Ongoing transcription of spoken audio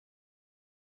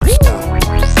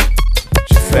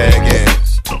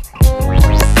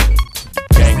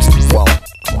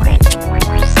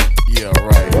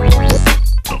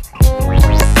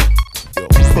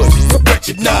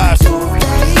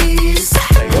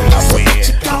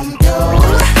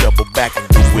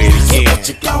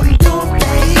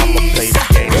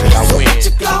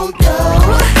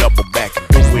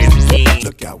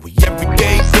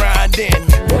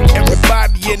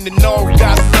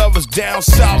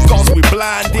cause we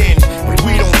blindin'. And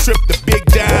we don't trip the big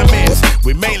diamonds.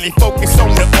 We mainly focus on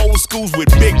the old schools with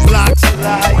big blocks.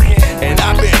 And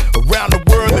I've been around the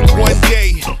world in one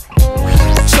day,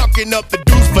 chucking up the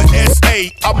dudes for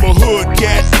SA. I'm a hood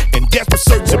cat, and desperate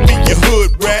search to be your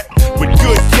hood rat. With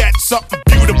good cats, something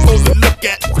beautiful to look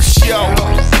at for sure.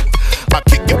 I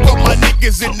kick it for my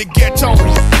niggas in the ghetto,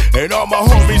 and all my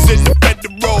homies in the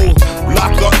federal.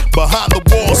 Lock up behind the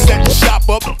wall, set the shop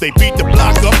up. They beat the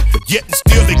block up, but yet and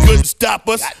still they couldn't stop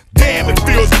us. Damn, it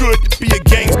feels good to be a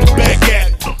gangster back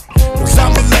at it. Cause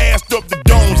I'm the last of the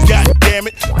Dones, god damn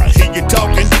it. I hear you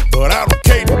talking, but I don't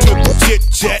cater to the chit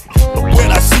chat. But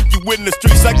when I see you in the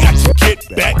streets, I got your kid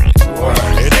back.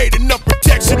 It ain't enough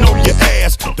protection on your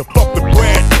ass to fuck with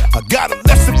Brad. I got a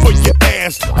lesson for your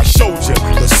ass. I showed you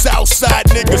the south side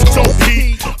niggas don't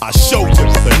heat. I showed you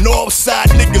the north side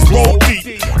niggas roll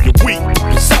deep. You're weak,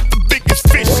 cause I'm the biggest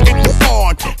fish in the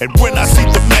pond. And when I see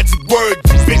the magic word,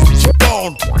 bitch, you're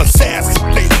gone.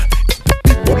 Assassinator, if the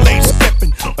people ain't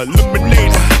stepping.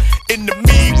 Eliminator,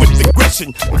 enemy with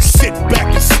aggression. And sit back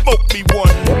and smoke me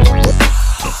one.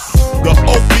 The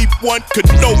OB1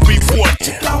 Kenobi one. What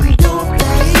you gon' do,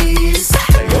 please?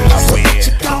 What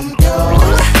you gon' do?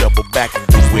 Double back and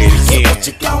do it again. What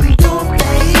you gon' do,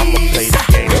 please? Play the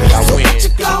game till I win. What you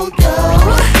gon' do?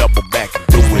 Double back and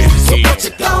do it again. What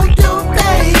you gon' do,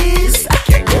 please?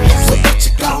 Can't get it win. What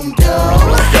you gon' do?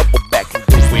 Double back and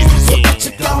do it again. What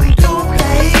you gon' do,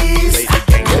 please? Play the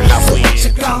game till I win. What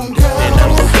you gon' do? And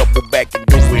I'm gonna double back and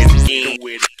do it again.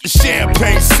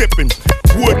 Champagne sipping,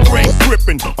 wood grain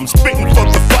gripping. I'm spitting for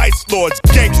the vice lords,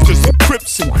 gangsters, and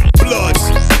crips and bloods.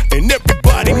 And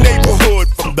everybody neighborhood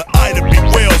from the Ida B.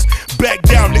 Wells back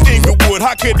down to Inglewood.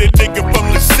 How could a nigga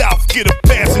from the south get a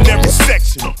pass in every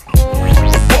section?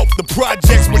 Walk the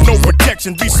projects with no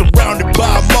protection, be surrounded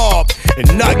by a mob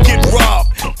and not get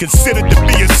robbed. Considered to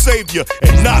be a savior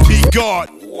and not be God.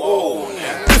 Whoa,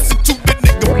 listen to the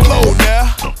nigga flow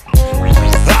now.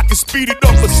 I can speed it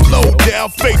up or slow down,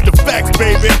 face the facts,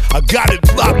 baby. I got it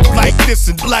locked like this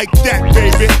and like that,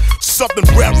 baby. Southern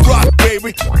rap rock,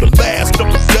 baby. The last of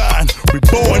the dying,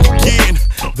 reborn again.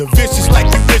 The vicious like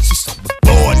delicious, I'm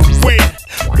born to win.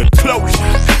 The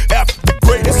closure, after the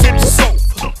greatest hit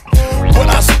sofa. But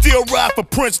I still ride for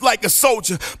Prince like a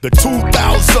soldier. The 2000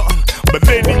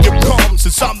 millennium comes,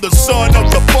 since I'm the son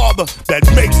of the father that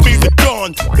makes me the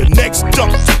dawn. The next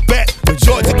dunk to bat, the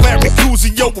Georgia Larry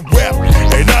Cousy over rap.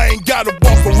 And I ain't gotta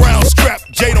walk around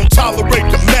strapped. Jay don't tolerate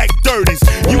the Mac dirties.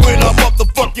 You in our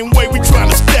motherfucking way, we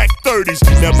tryna stack 30s.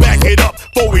 Now back it up,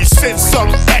 before we send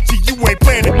something at you, you ain't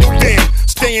playing to defend.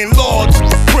 Staying loyal to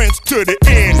the Prince to the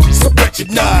end. So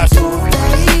recognize. I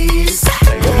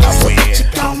win. What you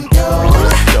gon' do?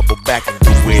 Double back and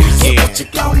do it again. What you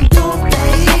gon' do,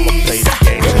 please? Play the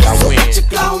game till I win. What you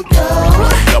gon' do?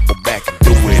 Double back and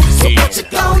do it again. What you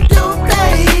gon' do,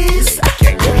 please?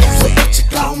 Can't get it win. What you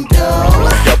gon' do?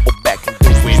 Double back and do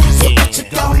it again. What you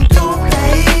gon' do,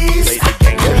 please? Play the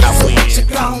game till I win. What you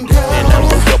gon' do? And I'm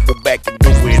gonna double back and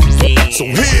do it again. So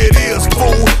here it is,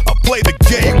 fool. I play the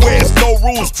game where it's no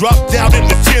rules. Dropped out in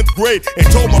the 10th grade and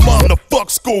told my mom to fuck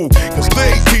school. Cause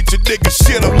they ain't teach a nigga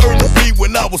shit I learned to read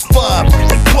when I was 5.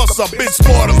 And plus I've been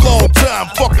smart a long time.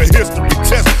 Fuck a history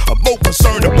test. I'm more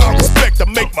concerned about respect. I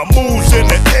make my moves in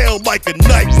the L like a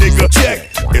knife, nigga. Check.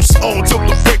 It's on till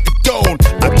the break of dawn.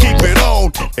 I keep it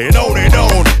on and on and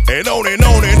on and on and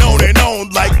on and on and on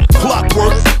like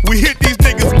clockwork. We hit these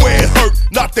niggas where it hurt,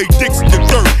 not they dicks in the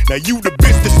dirt. Now you the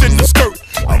bitch that's in the skirt.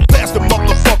 I'm blasting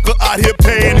motherfucker out here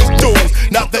paying